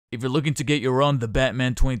If you're looking to get your own The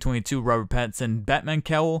Batman 2022 Robert Pattinson Batman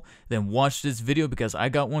cowl, then watch this video because I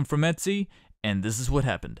got one from Etsy, and this is what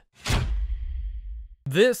happened.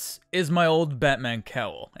 This is my old Batman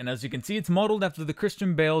cowl, and as you can see, it's modeled after the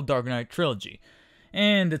Christian Bale Dark Knight trilogy,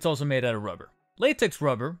 and it's also made out of rubber. Latex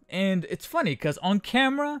rubber, and it's funny because on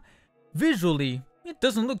camera, visually, it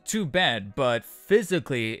doesn't look too bad, but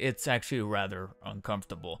physically, it's actually rather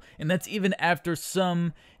uncomfortable. And that's even after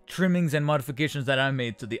some trimmings and modifications that I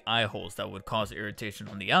made to the eye holes that would cause irritation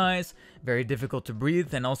on the eyes, very difficult to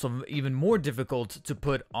breathe, and also even more difficult to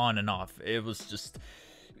put on and off. It was just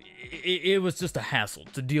a hassle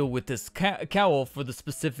to deal with this cowl for the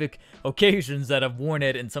specific occasions that I've worn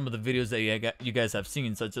it in some of the videos that you guys have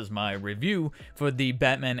seen, such as my review for the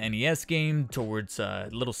Batman NES game, towards a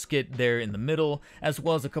little skit there in the middle, as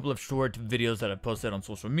well as a couple of short videos that I posted on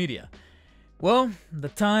social media. Well, the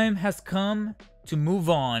time has come to move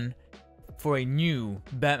on for a new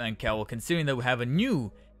Batman cowl, considering that we have a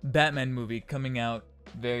new Batman movie coming out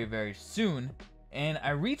very, very soon. And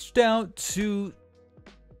I reached out to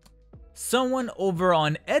someone over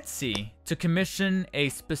on Etsy to commission a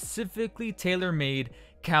specifically tailor-made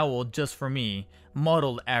cowl just for me,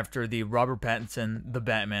 modeled after the Robert Pattinson The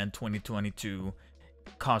Batman 2022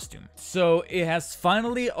 costume. So it has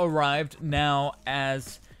finally arrived now.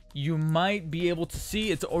 As you might be able to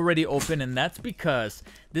see, it's already open, and that's because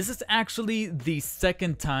this is actually the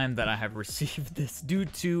second time that I have received this due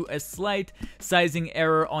to a slight sizing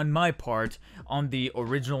error on my part on the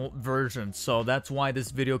original version. So that's why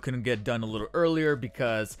this video couldn't get done a little earlier,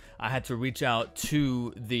 because I had to reach out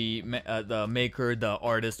to the maker, the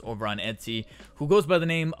artist over on Etsy, who goes by the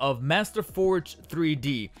name of Masterforge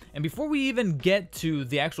 3D. And before we even get to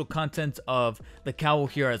the actual content of the cowl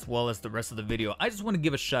here, as well as the rest of the video, I just want to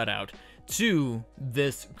give a shout out to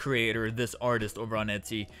this creator, this artist over on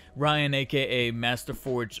Etsy, Ryan, aka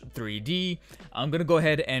Masterforge 3D. I'm gonna go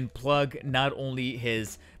ahead and plug not only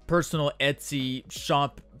his personal Etsy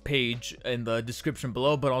shop page in the description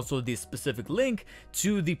below, but also the specific link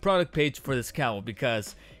to the product page for this cowl,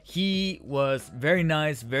 because he was very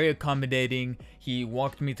nice, very accommodating. He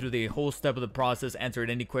walked me through the whole step of the process, answered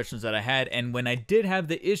any questions that I had, and when I did have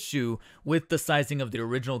the issue with the sizing of the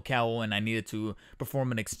original cowl and I needed to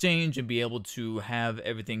perform an exchange and be able to have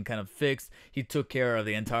everything kind of fixed, he took care of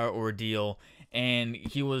the entire ordeal. And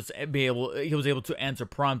he was able to answer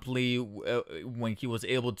promptly when he was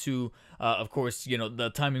able to. Of course, you know, the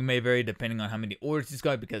timing may vary depending on how many orders he's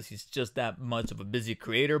got, because he's just that much of a busy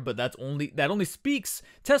creator. But that only speaks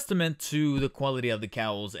testament to the quality of the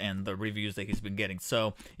cowls and the reviews that he's been getting.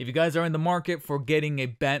 So if you guys are in the market for getting a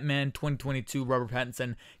Batman 2022 Robert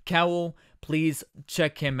Pattinson cowl, please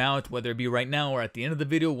check him out, whether it be right now or at the end of the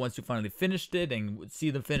video once you finally finished it and see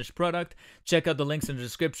the finished product. Check out the links in the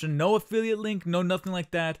description. No affiliate link, no nothing like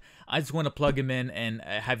that. I just want to plug him in and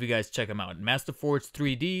have you guys check him out. Masterforge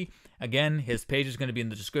 3D. Again, his page is going to be in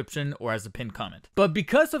the description or as a pinned comment. But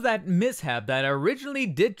because of that mishap that I originally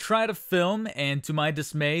did try to film, and to my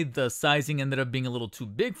dismay, the sizing ended up being a little too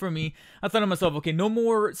big for me, I thought to myself, okay, no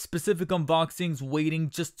more specific unboxings, waiting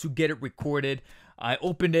just to get it recorded. I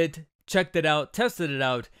opened it, checked it out, tested it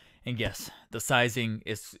out, and yes, the sizing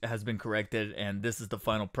has been corrected, and this is the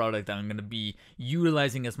final product that I'm going to be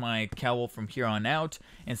utilizing as my cowl from here on out.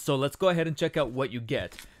 And so let's go ahead and check out what you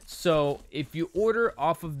get. So if you order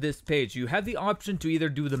off of this page, you have the option to either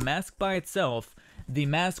do the mask by itself, the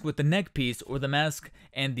mask with the neck piece, or the mask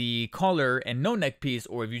and the collar and no neck piece,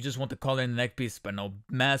 or if you just want the collar and the neck piece but no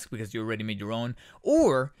mask because you already made your own,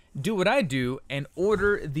 or do what I do and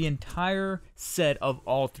order the entire set of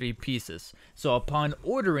all three pieces. So upon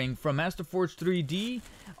ordering from Masterforge 3D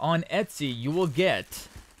on Etsy, you will get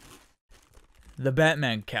the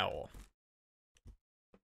Batman cowl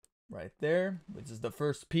right there, which is the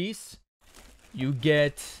first piece. You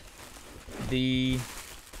get the,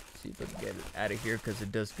 see if I can get it out of here because it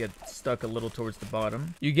does get stuck a little towards the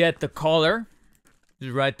bottom. You get the collar, which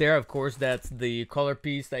is right there. Of course, that's the collar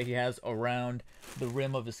piece that he has around the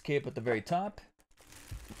rim of his cape at the very top.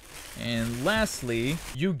 And lastly,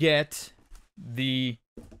 you get the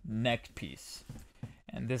neck piece.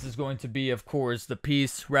 And this is going to be, of course, the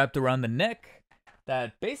piece wrapped around the neck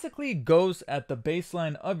that basically goes at the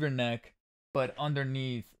baseline of your neck, but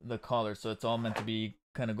underneath the collar. So it's all meant to be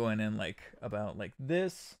kind of going in like about like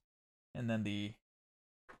this. And then the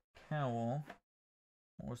cowl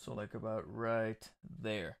also like about right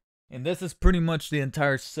there. And this is pretty much the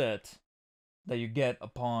entire set that you get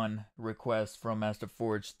upon request from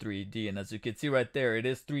Masterforge 3D. And as you can see right there, it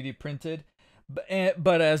is 3D printed,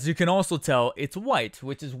 But as you can also tell, it's white,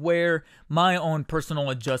 which is where my own personal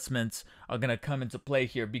adjustments are going to come into play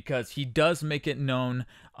here, because he does make it known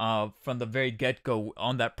from the very get-go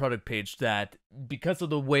on that product page that because of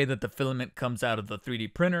the way that the filament comes out of the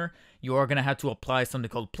 3D printer, you are going to have to apply something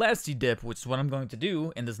called Plastidip, which is what I'm going to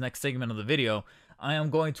do in this next segment of the video. I am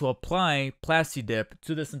going to apply Plastidip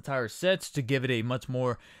to this entire set to give it a much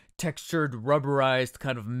more textured, rubberized,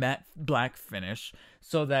 kind of matte black finish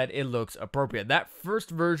so that it looks appropriate. That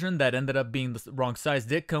first version that ended up being the wrong size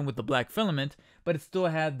did come with the black filament, but it still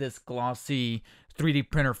had this glossy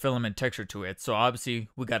 3D printer filament texture to it, so obviously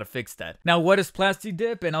we gotta fix that. Now, what is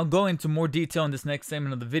Plastidip? And I'll go into more detail in this next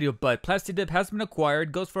segment of the video, but Plastidip has been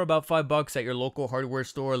acquired, goes for about $5 at your local hardware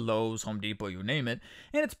store, Lowe's, Home Depot, you name it,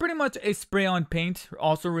 and it's pretty much a spray-on paint,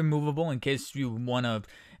 also removable in case you wanna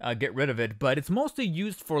get rid of it, but it's mostly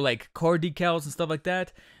used for like car decals and stuff like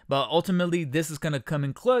that. But ultimately, this is gonna come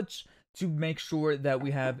in clutch to make sure that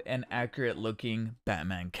we have an accurate looking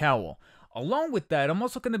Batman cowl. Along with that, I'm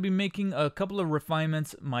also going to be making a couple of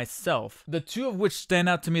refinements myself. The two of which stand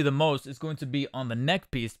out to me the most is going to be on the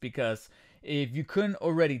neck piece, because if you couldn't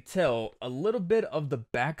already tell, a little bit of the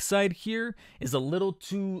backside here is a little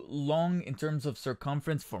too long in terms of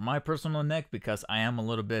circumference for my personal neck, because I am a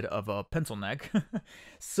little bit of a pencil neck.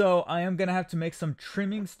 So I am going to have to make some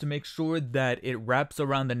trimmings to make sure that it wraps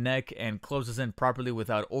around the neck and closes in properly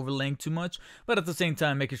without overlaying too much, but at the same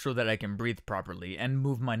time making sure that I can breathe properly and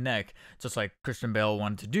move my neck just like Christian Bale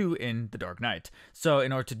wanted to do in The Dark Knight. So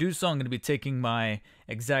in order to do so, I'm going to be taking my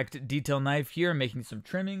exact detail knife here, making some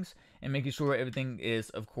trimmings, and making sure everything is,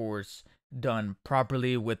 of course, done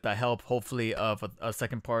properly with the help, hopefully, of a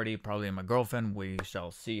second party, probably my girlfriend. We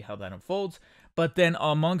shall see how that unfolds. But then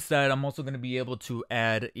amongst that, I'm also going to be able to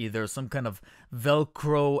add either some kind of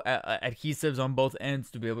Velcro adhesives on both ends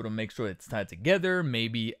to be able to make sure it's tied together.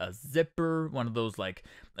 Maybe a zipper, one of those like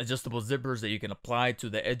adjustable zippers that you can apply to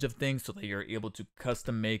the edge of things so that you're able to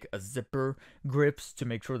custom make a zipper grips to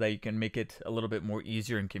make sure that you can make it a little bit more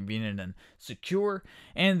easier and convenient and secure.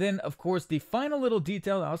 And then, of course, the final little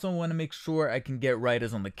detail I also want to make sure I can get right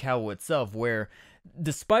is on the cowl itself, where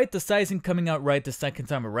despite the sizing coming out right the second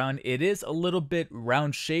time around, it is a little bit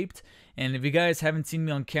round shaped. And if you guys haven't seen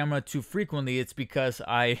me on camera too frequently, it's because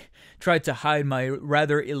I tried to hide my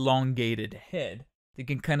rather elongated head. You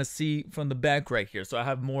can kind of see from the back right here, so I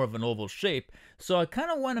have more of an oval shape. So I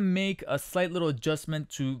kind of want to make a slight little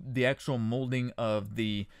adjustment to the actual molding of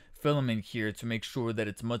the filament here to make sure that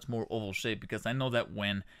it's much more oval shape, because I know that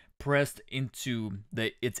when pressed into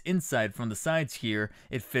its inside from the sides here,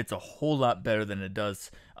 it fits a whole lot better than it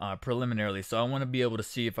does preliminarily. So I want to be able to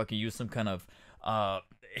see if I can use some kind of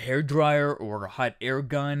hair dryer or a hot air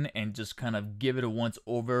gun and just kind of give it a once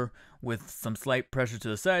over with some slight pressure to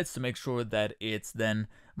the sides to make sure that it's then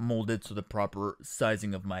molded to the proper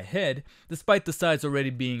sizing of my head, despite the sides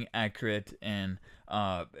already being accurate and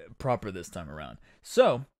proper this time around.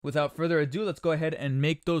 So without further ado, let's go ahead and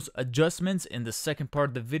make those adjustments in the second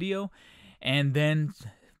part of the video and then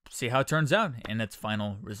see how it turns out in its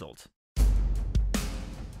final result.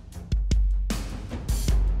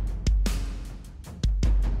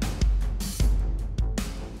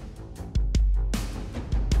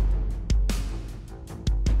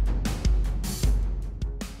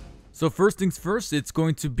 So first things first, it's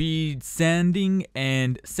going to be sanding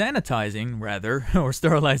and sanitizing, rather, or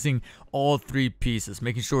sterilizing all three pieces,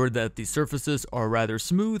 making sure that the surfaces are rather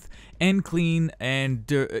smooth and clean and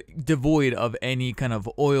devoid of any kind of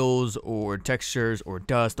oils or textures or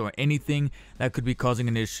dust or anything that could be causing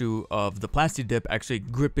an issue of the Plastidip actually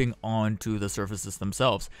gripping onto the surfaces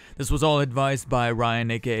themselves. This was all advised by Ryan,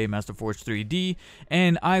 aka Masterforge 3D,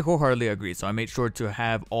 and I wholeheartedly agree. So I made sure to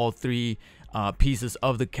have all three pieces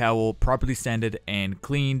of the cowl properly sanded and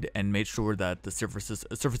cleaned, and made sure that the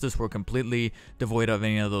surfaces were completely devoid of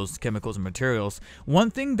any of those chemicals and materials.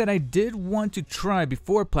 One thing that I did want to try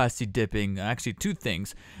before Plastidipping, actually two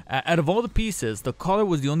things. Out of all the pieces, the collar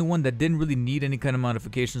was the only one that didn't really need any kind of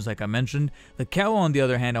modifications like I mentioned. The cowl, on the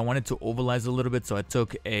other hand, I wanted to ovalize a little bit, so I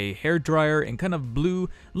took a hair dryer and kind of blew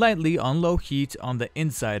lightly on low heat on the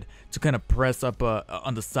inside to kind of press up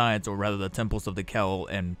on the sides, or rather the temples of the cowl,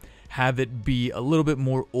 and have it be a little bit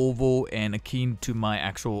more oval and akin to my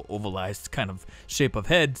actual ovalized kind of shape of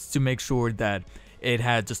head, to make sure that it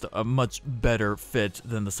had just a much better fit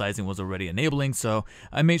than the sizing was already enabling. So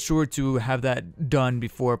I made sure to have that done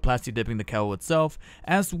before Plastidipping the cowl itself,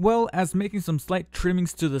 as well as making some slight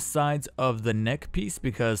trimmings to the sides of the neck piece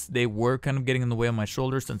because they were kind of getting in the way of my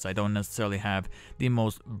shoulders since I don't necessarily have the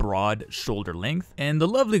most broad shoulder length. And the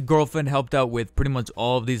lovely girlfriend helped out with pretty much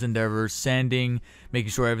all of these endeavors, sanding,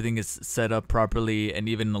 making sure everything is set up properly, and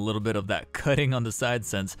even a little bit of that cutting on the side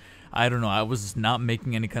since I don't know, I was not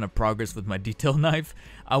making any kind of progress with my detail knife.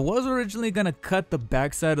 I was originally going to cut the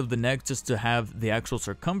backside of the neck just to have the actual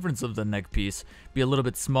circumference of the neck piece be a little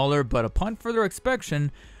bit smaller, but upon further inspection,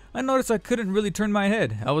 I noticed I couldn't really turn my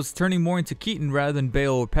head. I was turning more into Keaton rather than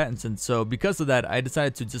Bale or Pattinson, so because of that, I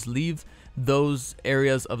decided to just leave those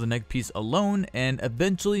areas of the neck piece alone and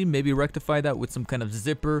eventually maybe rectify that with some kind of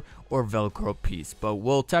zipper or Velcro piece, but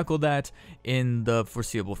we'll tackle that in the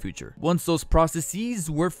foreseeable future. Once those processes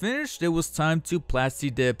were finished, it was time to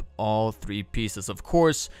Plastidip all 3 pieces. Of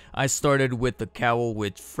course, I started with the cowl,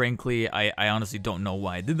 which frankly, I honestly don't know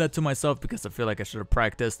why I did that to myself because I feel like I should have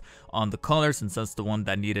practiced on the collar since that's the one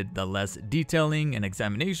that needed the less detailing and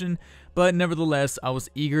examination, but nevertheless, I was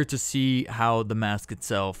eager to see how the mask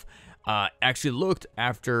itself actually looked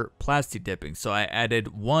after Plastidipping. So I added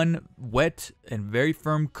one wet and very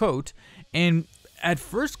firm coat, and at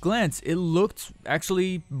first glance it looked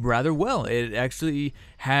actually rather well. It actually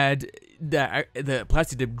had the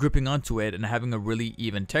Plastidip gripping onto it and having a really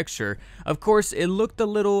even texture. Of course, it looked a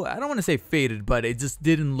little, I don't want to say faded, but it just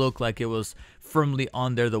didn't look like it was firmly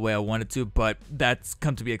on there the way I wanted to, but that's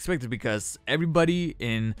come to be expected because everybody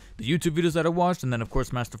in the YouTube videos that I watched, and then of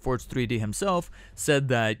course Master Forge 3D himself, said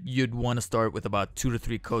that you'd want to start with about 2 to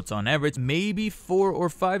 3 coats on average, maybe 4 or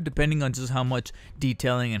 5 depending on just how much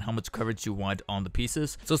detailing and how much coverage you want on the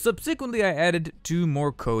pieces. So subsequently I added 2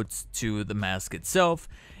 more coats to the mask itself.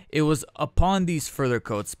 It was upon these further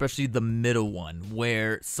coats, especially the middle one,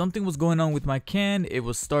 where something was going on with my can. It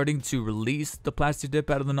was starting to release the Plastidip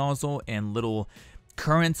out of the nozzle and little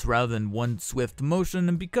currents rather than one swift motion,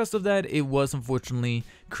 and because of that, it was unfortunately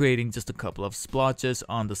creating just a couple of splotches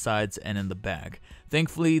on the sides and in the bag.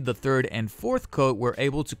 Thankfully, the 3rd and 4th coat were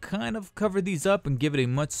able to kind of cover these up and give it a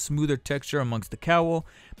much smoother texture amongst the cowl,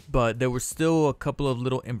 but there were still a couple of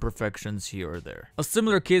little imperfections here or there. A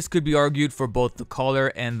similar case could be argued for both the collar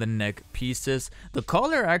and the neck pieces. The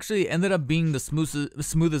collar actually ended up being the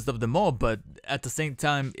smoothest of them all, but at the same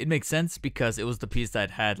time, it makes sense because it was the piece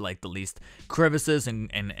that had like the least crevices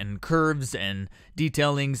and curves and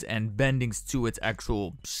detailings and bendings to its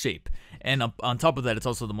actual shape. And on top of that, it's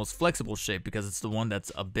also the most flexible shape because it's the one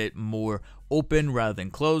that's a bit more open rather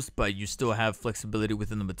than closed, but you still have flexibility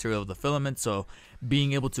within the material of the filament. So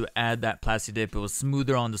being able to add that Plastidip, it was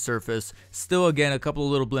smoother on the surface. Still, again, a couple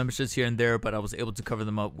of little blemishes here and there, but I was able to cover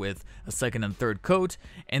them up with a 2nd and 3rd coat.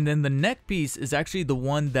 And then the neck piece is actually the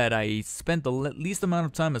one that I spent the least amount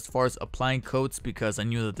of time as far as applying coats because I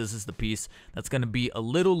knew that this is the piece that's going to be a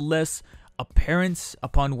little less apparent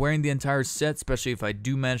upon wearing the entire set, especially if I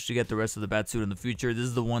do manage to get the rest of the batsuit in the future. This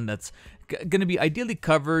is the one that's going to be ideally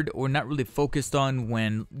covered or not really focused on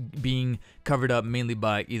when being covered up mainly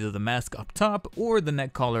by either the mask up top or the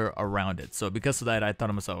neck collar around it. So because of that, I thought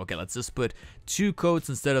to myself, okay, let's just put 2 coats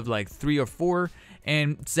instead of like 3 or 4.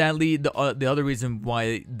 And sadly, the other reason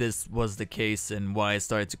why this was the case and why I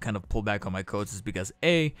started to kind of pull back on my coats is because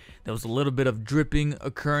A, there was a little bit of dripping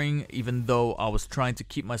occurring even though I was trying to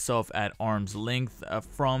keep myself at arm's length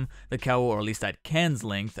from the cowl, or at least at can's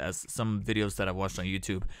length, as some videos that I've watched on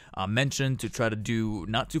YouTube mentioned, to try to do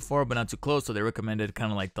not too far but not too close. So they recommended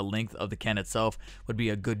kind of like the length of the can itself would be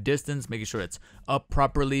a good distance, making sure it's up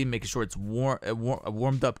properly, making sure it's a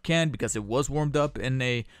warmed up can because it was warmed up in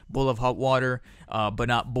a bowl of hot water. But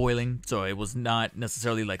not boiling, so it was not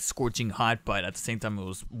necessarily like scorching hot, but at the same time it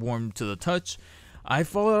was warm to the touch. I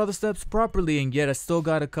followed all the steps properly, and yet I still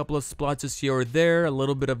got a couple of splotches here or there, a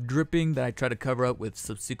little bit of dripping that I tried to cover up with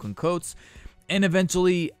subsequent coats. And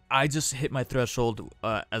eventually, I just hit my threshold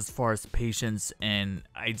as far as patience, and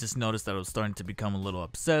I just noticed that I was starting to become a little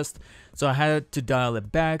obsessed. So I had to dial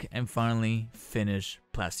it back and finally finish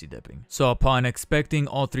Plastidipping. So upon inspecting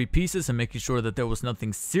all 3 pieces and making sure that there was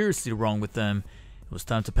nothing seriously wrong with them, it was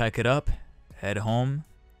time to pack it up, head home,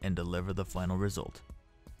 and deliver the final result.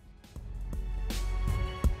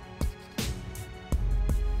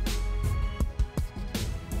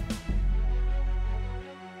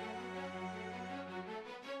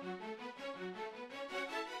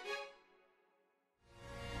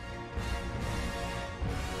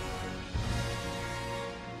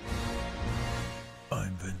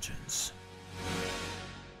 I'm vengeance.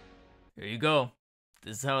 Here you go.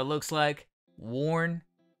 This is how it looks like, worn,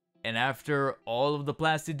 and after all of the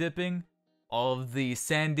Plastidipping, all of the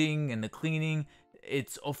sanding and the cleaning.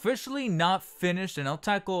 It's officially not finished, and I'll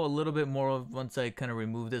tackle a little bit more once I kind of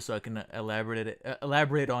remove this so I can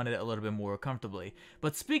elaborate on it a little bit more comfortably.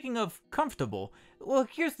 But speaking of comfortable, well,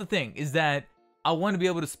 here's the thing, is that I want to be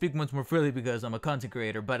able to speak much more freely because I'm a content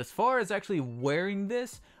creator, but as far as actually wearing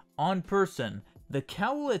this on person, the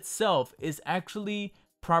cowl itself is actually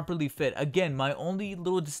properly fit. Again, my only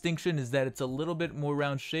little distinction is that it's a little bit more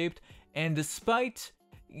round shaped, and despite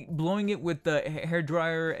blowing it with the hair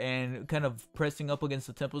dryer and kind of pressing up against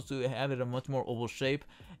the temples to have it a much more oval shape,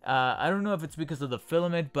 I don't know if it's because of the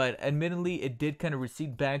filament, but admittedly it did kind of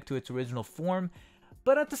recede back to its original form.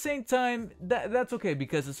 But at the same time, that's okay,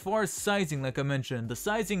 because as far as sizing, like I mentioned, the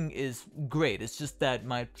sizing is great. It's just that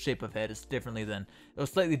my shape of head is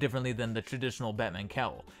slightly differently than the traditional Batman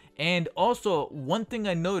cowl. And also, one thing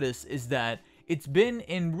I noticed is that it's been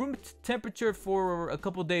in room temperature for a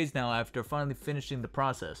couple days now after finally finishing the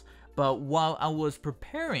process. But while I was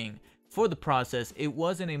preparing for the process, it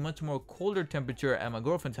was in a much more colder temperature at my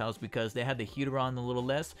girlfriend's house because they had the heater on a little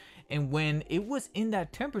less. And when it was in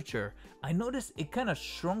that temperature, I noticed it kind of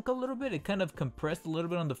shrunk a little bit. It kind of compressed a little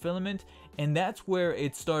bit on the filament, and that's where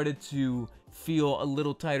it started to feel a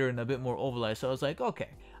little tighter and a bit more ovalized. So I was like, okay,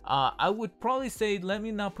 I would probably say let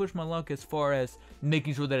me not push my luck as far as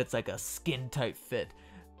making sure that it's like a skin tight fit.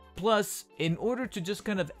 Plus, in order to just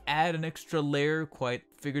kind of add an extra layer, quite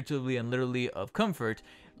figuratively and literally, of comfort,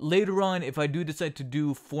 later on, if I do decide to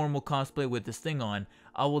do formal cosplay with this thing on,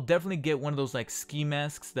 I will definitely get one of those like ski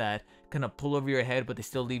masks that kind of pull over your head but they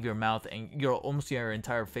still leave your mouth and almost your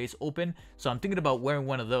entire face open. So I'm thinking about wearing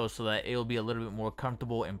one of those so that it'll be a little bit more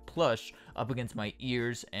comfortable and plush up against my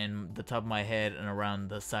ears and the top of my head and around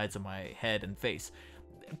the sides of my head and face.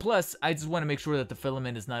 Plus, I just want to make sure that the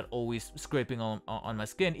filament is not always scraping on my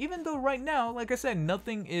skin, even though right now, like I said,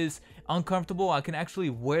 nothing is uncomfortable. I can actually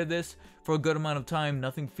wear this for a good amount of time.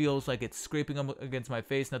 Nothing feels like it's scraping up against my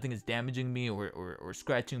face. Nothing is damaging me or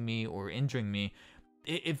scratching me or injuring me.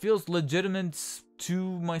 It feels legitimate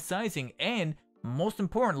to my sizing, and most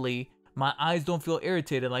importantly, my eyes don't feel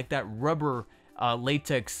irritated like that rubber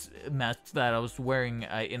latex mask that I was wearing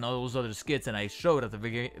in all those other skits and I showed at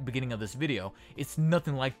the beginning of this video. It's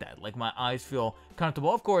nothing like that. Like, my eyes feel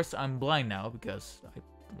comfortable. Of course, I'm blind now because I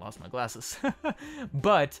lost my glasses.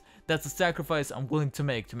 But that's a sacrifice I'm willing to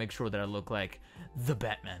make sure that I look like the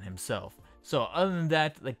Batman himself. So other than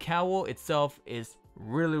that, the cowl itself is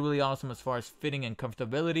really, really awesome as far as fitting and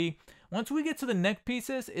comfortability. Once we get to the neck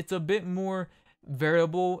pieces, it's a bit more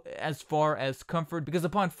variable as far as comfort, because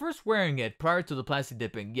upon first wearing it prior to the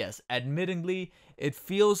Plastidipping, yes, admittingly, it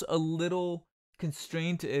feels a little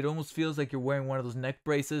constrained. It almost feels like you're wearing one of those neck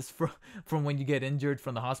braces from when you get injured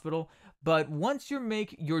from the hospital. But once you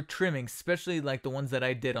make your trimming, especially like the ones that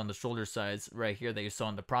I did on the shoulder sides right here that you saw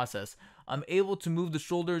in the process, I'm able to move the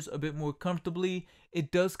shoulders a bit more comfortably.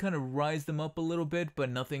 It does kind of rise them up a little bit, but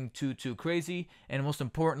nothing too crazy. And most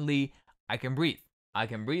importantly, I can breathe. I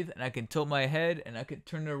can breathe and I can tilt my head and I can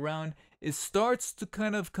turn it around. It starts to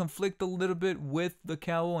kind of conflict a little bit with the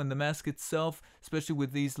cowl and the mask itself, especially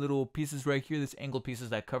with these little pieces right here, these angled pieces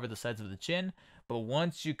that cover the sides of the chin. But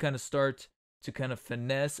once you kind of start to kind of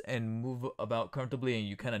finesse and move about comfortably and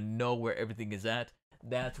you kind of know where everything is at,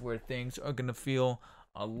 that's where things are going to feel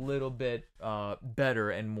a little bit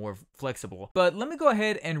better and more flexible. But let me go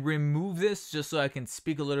ahead and remove this just so I can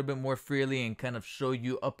speak a little bit more freely and kind of show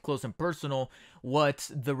you up close and personal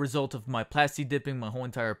what the result of my Plastidipping, my whole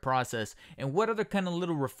entire process, and what other kind of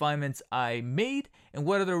little refinements I made and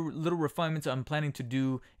what other little refinements I'm planning to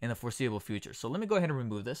do in the foreseeable future. So let me go ahead and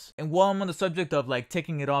remove this. And while I'm on the subject of like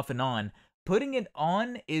taking it off and on, putting it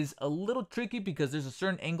on is a little tricky because there's a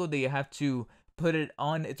certain angle that you have to put it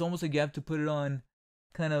on. It's almost like you have to put it on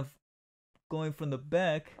kind of going from the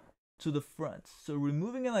back to the front. So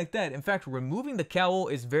removing it like that, in fact, removing the cowl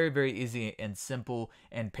is very, very easy and simple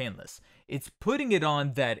and painless. It's putting it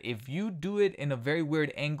on that if you do it in a very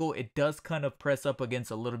weird angle, it does kind of press up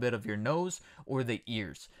against a little bit of your nose or the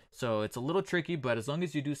ears. So it's a little tricky, but as long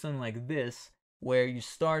as you do something like this, where you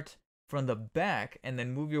start from the back and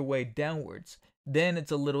then move your way downwards, then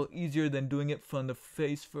it's a little easier than doing it from the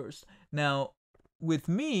face first. Now, with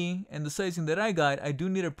me and the sizing that I got, I do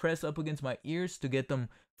need to press up against my ears to get them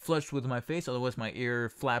flush with my face, otherwise my ear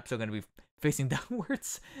flaps are going to be facing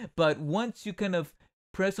downwards. But once you kind of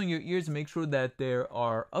press on your ears and make sure that they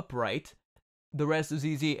are upright, the rest is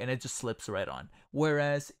easy and it just slips right on.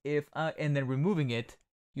 Whereas if and then removing it,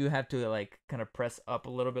 you have to like kind of press up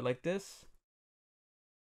a little bit like this,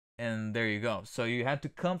 and there you go. So you have to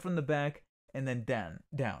come from the back and then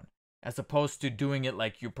down, as opposed to doing it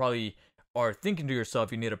like you're probably are thinking to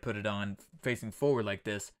yourself you need to put it on facing forward like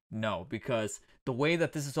this, no, because the way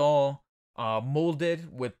that this is all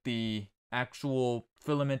molded with the actual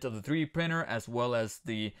filament of the 3D printer, as well as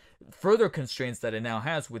the further constraints that it now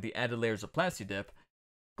has with the added layers of Plastidip,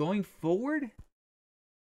 going forward,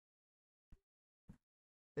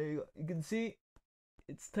 there you go. You can see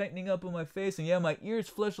it's tightening up on my face, and yeah, my ears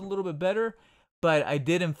flush a little bit better, but I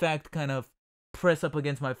did in fact kind of press up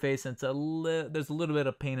against my face, and there's a little bit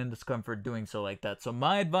of pain and discomfort doing so like that. So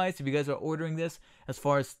my advice, if you guys are ordering this, as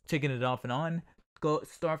far as taking it off and on, go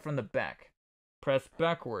start from the back, press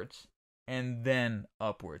backwards, and then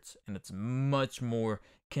upwards, and it's much more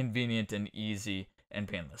convenient and easy and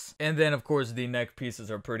painless. And then of course the neck pieces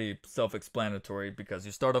are pretty self-explanatory, because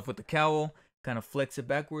you start off with the cowl, kind of flex it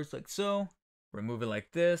backwards like so, remove it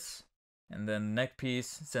like this, and then neck piece,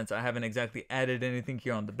 since I haven't exactly added anything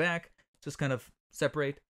here on the back, just kind of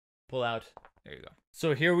separate, pull out, there you go.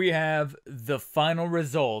 So here we have the final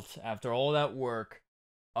result after all that work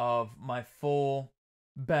of my full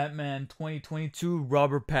Batman 2022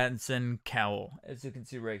 Robert Pattinson cowl. As you can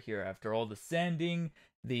see right here, after all the sanding,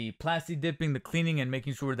 the Plastidipping, the cleaning, and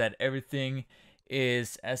making sure that everything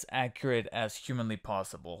is as accurate as humanly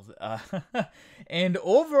possible. And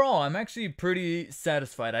overall, I'm actually pretty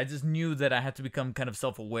satisfied. I just knew that I had to become kind of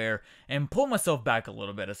self-aware and pull myself back a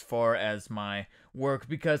little bit as far as my work,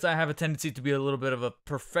 because I have a tendency to be a little bit of a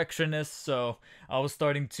perfectionist. So I was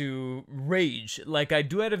starting to rage, like I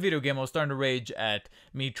do at a video game. I was starting to rage at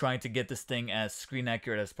me trying to get this thing as screen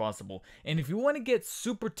accurate as possible. And if you want to get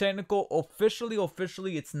super technical,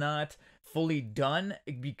 officially it's not fully done,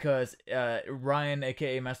 because Ryan,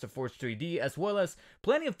 aka Master Forge 3D, as well as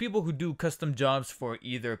plenty of people who do custom jobs for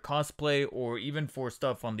either cosplay or even for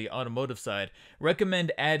stuff on the automotive side,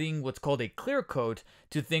 recommend adding what's called a clear coat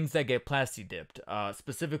to things that get Plastidipped.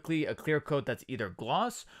 Specifically a clear coat that's either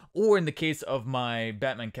gloss, or in the case of my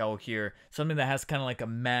Batman cowl here, something that has kind of like a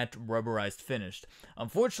matte rubberized finish.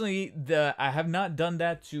 Unfortunately, I have not done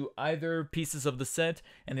that to either pieces of the set,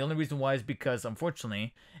 and the only reason why is because,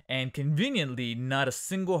 unfortunately and conveniently, not a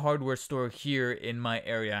single hardware store here in my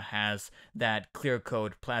area has that clear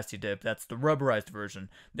coat Plastidip. That's the rubberized version.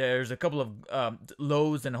 There's a couple of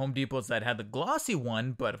Lowe's and Home Depots that had the glossy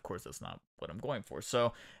one, but of course that's not what I'm going for.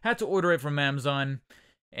 So had to order it from Amazon,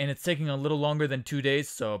 and it's taking a little longer than 2 days,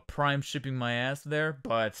 so prime shipping my ass there,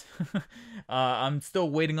 but I'm still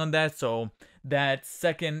waiting on that. So that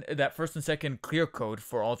first and second clear coat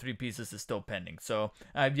for all 3 pieces is still pending. So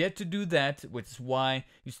I've yet to do that, which is why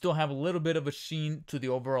you still have a little bit of a sheen to the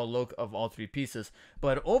overall look of all 3 pieces.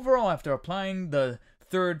 But overall, after applying the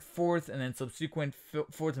third, fourth, and then subsequent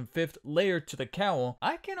fourth and fifth layer to the cowl,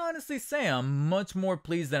 I can honestly say I'm much more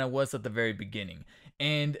pleased than I was at the very beginning.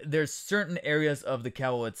 And there's certain areas of the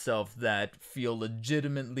cowl itself that feel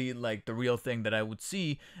legitimately like the real thing that I would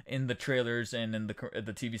see in the trailers and in the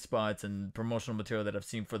TV spots and promotional material that I've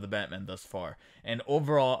seen for the Batman thus far. And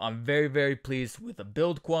overall, I'm very, very pleased with the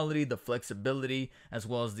build quality, the flexibility, as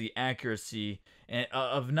well as the accuracy and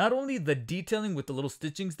of not only the detailing with the little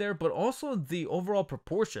stitchings there, but also the overall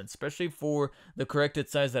proportion, especially for the corrected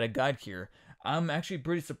size that I got here. I'm actually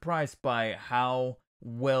pretty surprised by how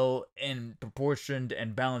well and proportioned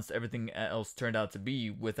and balanced everything else turned out to be,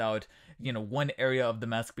 without, you know, one area of the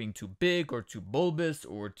mask being too big or too bulbous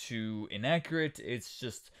or too inaccurate. It's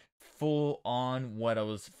just full on what I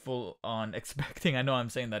was full on expecting. I know I'm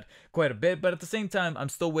saying that quite a bit, but at the same time, I'm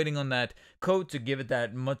still waiting on that coat to give it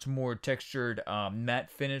that much more textured matte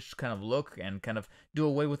finish kind of look and kind of do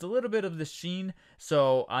away with a little bit of the sheen.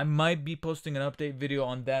 So I might be posting an update video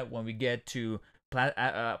on that when we get to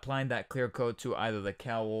applying that clear coat to either the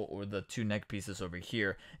cowl or the 2 neck pieces over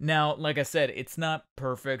here. Now, like I said, it's not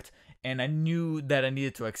perfect, and I knew that I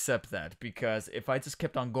needed to accept that, because if I just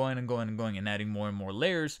kept on going and going and going and adding more and more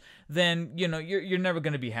layers, then, you know, you're never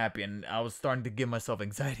going to be happy. And I was starting to give myself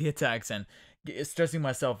anxiety attacks and stressing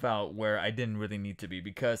myself out where I didn't really need to be,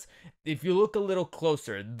 because if you look a little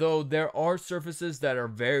closer, though there are surfaces that are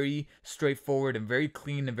very straightforward and very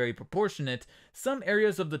clean and very proportionate, some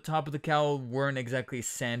areas of the top of the cowl weren't exactly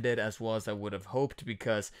sanded as well as I would have hoped,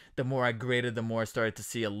 because the more I graded, the more I started to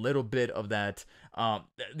see a little bit of that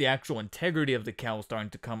the actual integrity of the cowl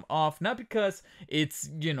starting to come off, not because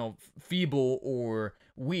it's, you know, feeble or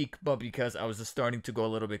weak, but because I was just starting to go a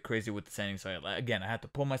little bit crazy with the sanding. So again, I had to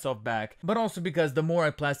pull myself back, but also because the more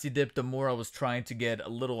I Plastidip, the more I was trying to get a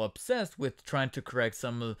little obsessed with trying to correct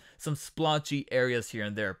some splotchy areas here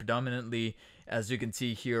and there, predominantly As you can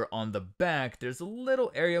see here on the back, there's a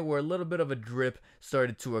little area where a little bit of a drip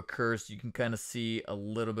started to occur, so you can kind of see a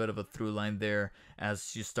little bit of a through line there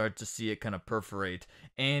as you start to see it kind of perforate.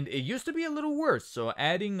 And it used to be a little worse, so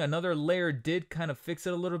adding another layer did kind of fix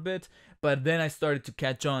it a little bit, but then I started to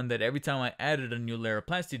catch on that every time I added a new layer of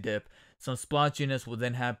Plastidip, some splotchiness would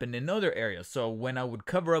then happen in other areas. So when I would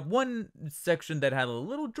cover up one section that had a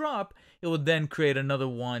little drop, it would then create another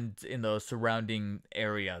one in the surrounding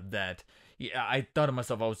area that, yeah, I thought to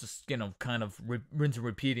myself I was just, kind of rinse and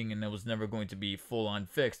repeating, and it was never going to be full on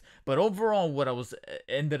fixed. But overall, what I was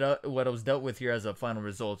dealt with here as a final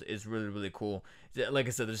result is really, really cool. Like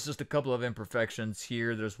I said, there's just a couple of imperfections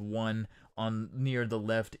here. There's one on near the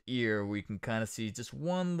left ear where you can kind of see just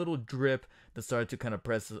one little drip that started to kind of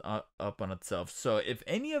press up on itself. So if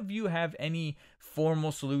any of you have any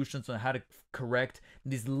formal solutions on how to correct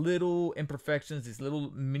these little imperfections, these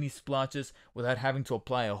little mini splotches without having to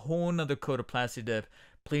apply a whole nother coat of Plastidip,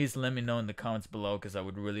 please let me know in the comments below, because I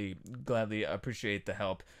would really gladly appreciate the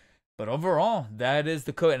help. But overall, that is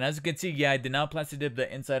the coat. And as you can see, yeah, I did not Plastidip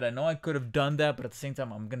the inside. I know I could have done that, but at the same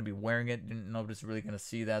time, I'm going to be wearing it. Nobody's really going to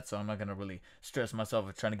see that, so I'm not going to really stress myself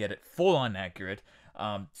with trying to get it full on accurate.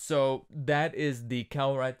 So that is the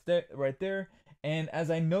cowl right there. And as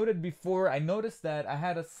I noted before, I noticed that I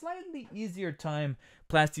had a slightly easier time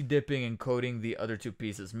Plastidipping and coating the other two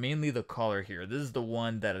pieces, mainly the collar here. This is the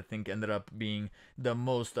one that I think ended up being the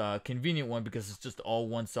most convenient one, because it's just all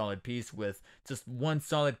one solid piece with just one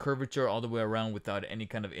solid curvature all the way around without any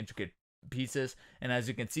kind of intricate pieces. And as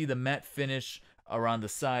you can see, the matte finish around the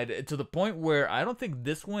side, to the point where I don't think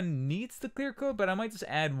this one needs the clear coat, but I might just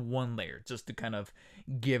add one layer just to kind of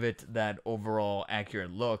give it that overall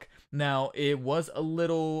accurate look. Now, it was a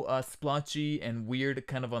little splotchy and weird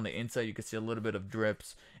kind of on the inside. You can see a little bit of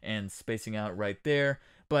drips and spacing out right there.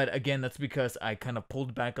 But again, that's because I kind of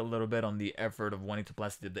pulled back a little bit on the effort of wanting to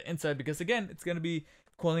Plastidip the inside, because again, it's going to be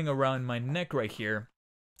coiling around my neck right here.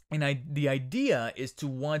 And the idea is to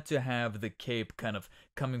want to have the cape kind of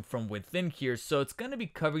coming from within here. So it's going to be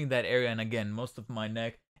covering that area. And again, most of my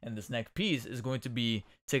neck and this neck piece is going to be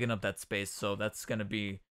taking up that space. So that's going to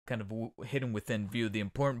be kind of hidden within view. The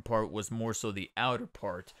important part was more so the outer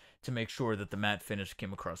part, to make sure that the matte finish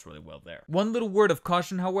came across really well there. One little word of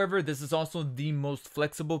caution, however, this is also the most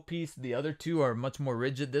flexible piece. The other two are much more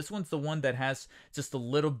rigid. This one's the one that has just a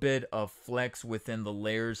little bit of flex within the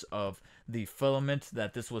layers of the filament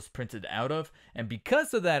that this was printed out of. And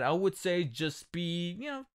because of that, I would say just be,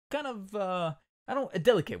 kind of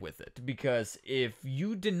delicate with it, because if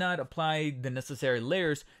you did not apply the necessary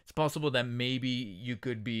layers, it's possible that maybe you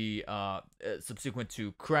could be subsequent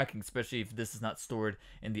to cracking, especially if this is not stored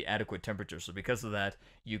in the adequate temperature. So because of that,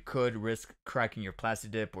 you could risk cracking your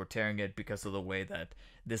Plastidip or tearing it, because of the way that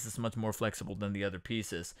this is much more flexible than the other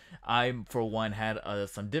pieces. I, for one, had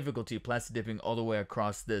some difficulty Plastidipping all the way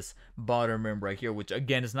across this bottom rim right here, which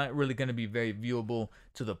again is not really going to be very viewable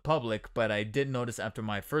to the public, but I did notice after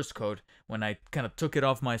my first coat, when I kind of took it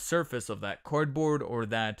off my surface of that cardboard or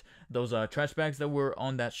those trash bags that were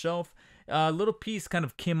on that shelf, a little piece kind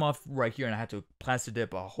of came off right here, and I had to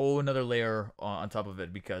Plastidip a whole another layer on top of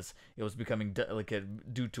it, because it was becoming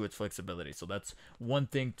delicate due to its flexibility. So that's one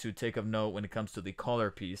thing to take of note when it comes to the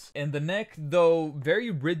collar piece. And the neck, though very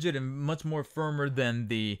rigid and much more firmer than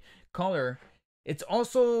the collar, it's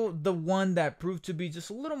also the one that proved to be just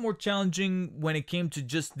a little more challenging when it came to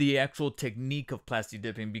just the actual technique of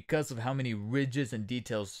Plastidipping, because of how many ridges and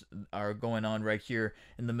details are going on right here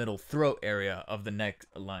in the middle throat area of the neck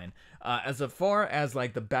line. As far as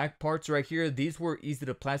like the back parts right here, these were easy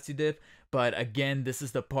to Plastidip, but again, this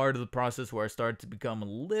is the part of the process where I started to become a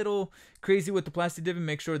little crazy with the Plastidip and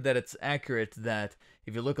make sure that it's accurate, that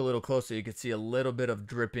if you look a little closer, you can see a little bit of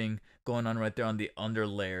dripping going on right there on the under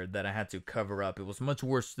layer that I had to cover up. It was much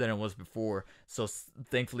worse than it was before, so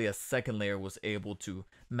thankfully a second layer was able to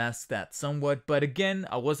mask that somewhat. But again,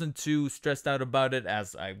 I wasn't too stressed out about it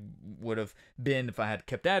as I would have been if I had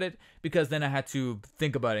kept at it, because then I had to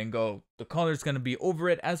think about it and go, the collar's going to be over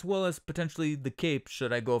it, as well as potentially the cape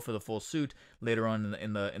should I go for the full suit later on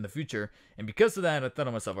in the future. And because of that, I thought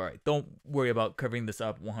to myself, all right, don't worry about covering this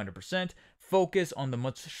up 100%. Focus on the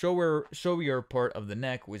much showier part of the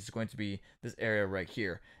neck, which is going to be this area right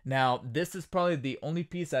here. Now, this is probably the only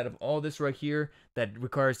piece out of all this right here that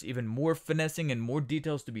requires even more finessing and more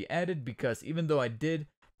details to be added, because even though I did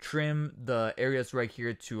trim the areas right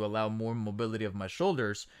here to allow more mobility of my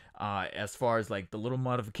shoulders, as far as like the little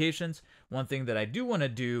modifications, one thing that I do want to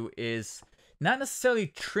do is not necessarily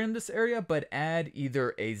trim this area, but add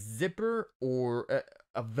either a zipper or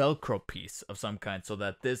a Velcro piece of some kind, so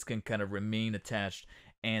that this can kind of remain attached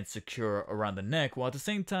and secure around the neck, while at the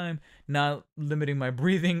same time not limiting my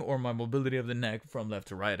breathing or my mobility of the neck from left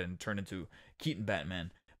to right and turn into Keaton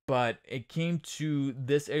Batman. But it came to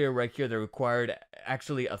this area right here that required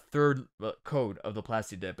actually a third coat of the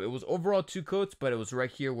Plastidip. It was overall 2 coats, but it was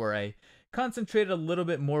right here where I concentrated a little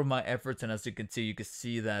bit more of my efforts, and as you can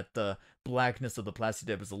see that the blackness of the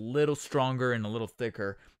Plastidip is a little stronger and a little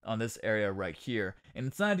thicker on this area right here. And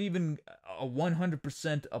it's not even a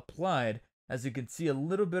 100% applied, as you can see a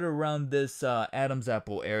little bit around this Adam's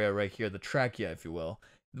apple area right here, the trachea, if you will,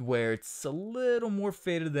 where it's a little more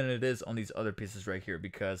faded than it is on these other pieces right here,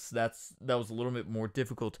 because that was a little bit more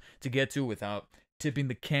difficult to get to without tipping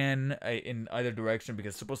the can in either direction,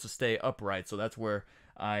 because it's supposed to stay upright. So that's where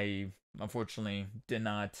I unfortunately did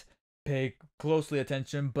not pay closely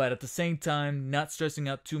attention, but at the same time not stressing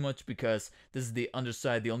out too much, because this is the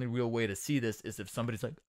underside. The only real way to see this is if somebody's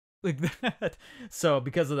like that. So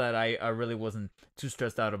because of that, I really wasn't too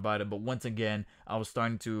stressed out about it. But once again, I was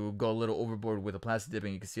starting to go a little overboard with the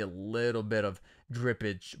Plastidipping. You can see a little bit of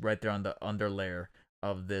drippage right there on the under layer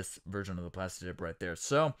of this version of the Plastidip right there.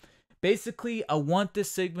 So basically, I want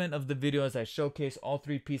this segment of the video, as I showcase all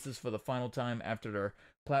 3 pieces for the final time after their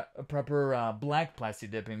proper black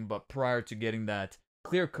Plastidipping, but prior to getting that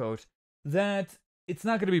clear coat, that it's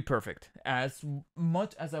not going to be perfect as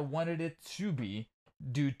much as I wanted it to be,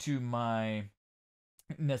 due to my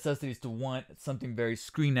necessities to want something very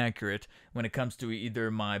screen accurate when it comes to either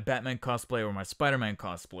my Batman cosplay or my Spider-Man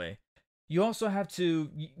cosplay. You also have to,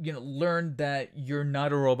 learn that you're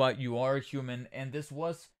not a robot, you are a human, and this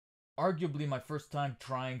was arguably my first time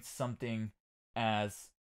trying something as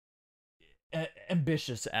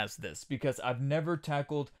ambitious as this, because I've never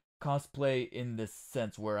tackled cosplay in this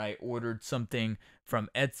sense where I ordered something from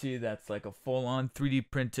Etsy that's like a full-on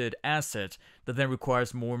 3D printed asset that then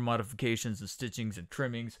requires more modifications and stitchings and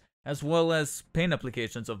trimmings, as well as paint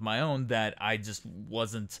applications of my own, that I just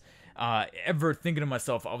wasn't ever thinking to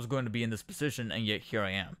myself I was going to be in this position, and yet here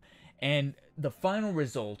I am. And the final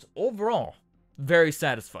result, overall, very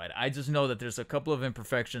satisfied. I just know that there's a couple of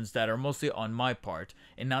imperfections that are mostly on my part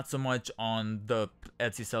and not so much on the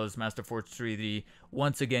Etsy seller's Masterforge 3D.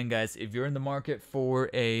 Once again, guys, if you're in the market for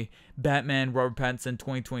a Batman Robert Pattinson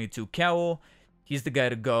 2022 cowl, he's the guy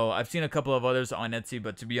to go. I've seen a couple of others on Etsy,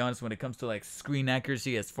 but to be honest, when it comes to like screen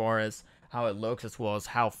accuracy as far as how it looks, as well as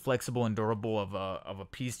how flexible and durable of a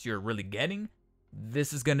piece you're really getting,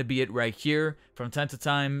 this is going to be it right here. From time to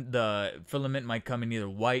time, the filament might come in either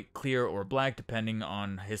white, clear, or black, depending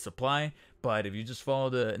on his supply. But if you just follow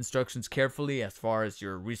the instructions carefully as far as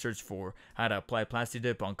your research for how to apply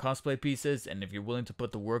Plastidip on cosplay pieces, and if you're willing to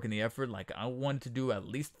put the work and the effort like I wanted to do at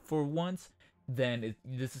least for once, then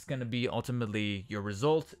this is going to be ultimately your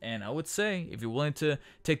result. And I would say, if you're willing to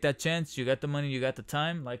take that chance, you got the money, you got the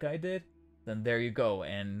time, like I did, then there you go,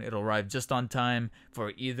 and it'll arrive just on time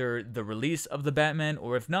for either the release of the Batman,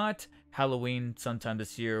 or if not, Halloween sometime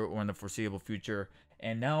this year or in the foreseeable future.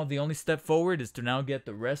 And now the only step forward is to now get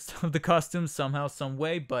the rest of the costumes somehow, some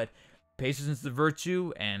way, but patience is the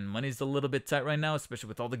virtue, and money's a little bit tight right now, especially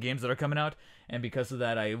with all the games that are coming out. And because of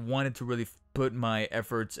that, I wanted to really put my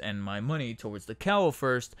efforts and my money towards the cowl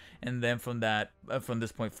first, and then from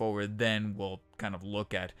this point forward, then we'll kind of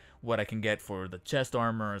look at what I can get for the chest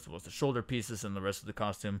armor as well as the shoulder pieces and the rest of the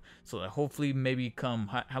costume, so that hopefully maybe come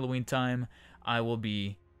Halloween time, I will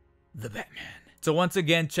be the Batman. So once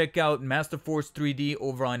again, check out Masterforge 3D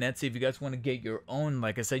over on Etsy if you guys want to get your own.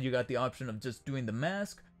 Like I said, you got the option of just doing the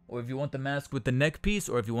mask, or if you want the mask with the neck piece,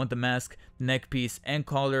 or if you want the mask, neck piece, and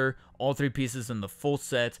collar, all 3 pieces in the full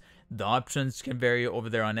set. The options can vary over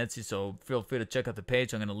there on Etsy, so feel free to check out the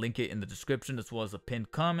page. I'm going to link it in the description as well as a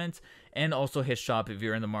pinned comment, and also his shop if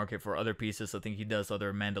you're in the market for other pieces. I think he does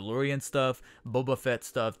other Mandalorian stuff, Boba Fett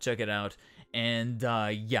stuff. Check it out. And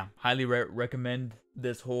yeah, highly recommend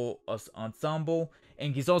this whole ensemble.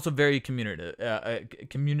 And he's also very communicative.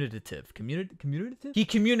 He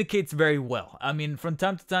communicates very well. I mean, from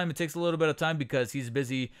time to time, it takes a little bit of time because he's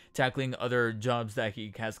busy tackling other jobs that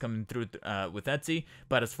he has coming through with Etsy.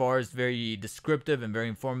 But as far as very descriptive and very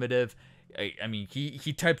informative, I mean,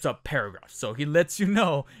 he types up paragraphs, so he lets you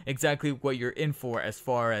know exactly what you're in for as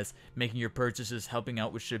far as making your purchases, helping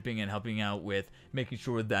out with shipping, and helping out with making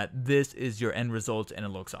sure that this is your end result and it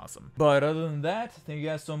looks awesome. But other than that, thank you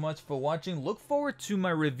guys so much for watching. Look forward to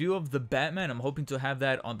my review of the Batman. I'm hoping to have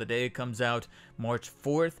that on the day it comes out, March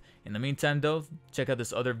 4th. In the meantime, though, check out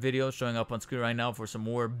this other video showing up on screen right now for some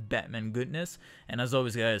more Batman goodness. And as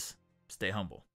always, guys, stay humble.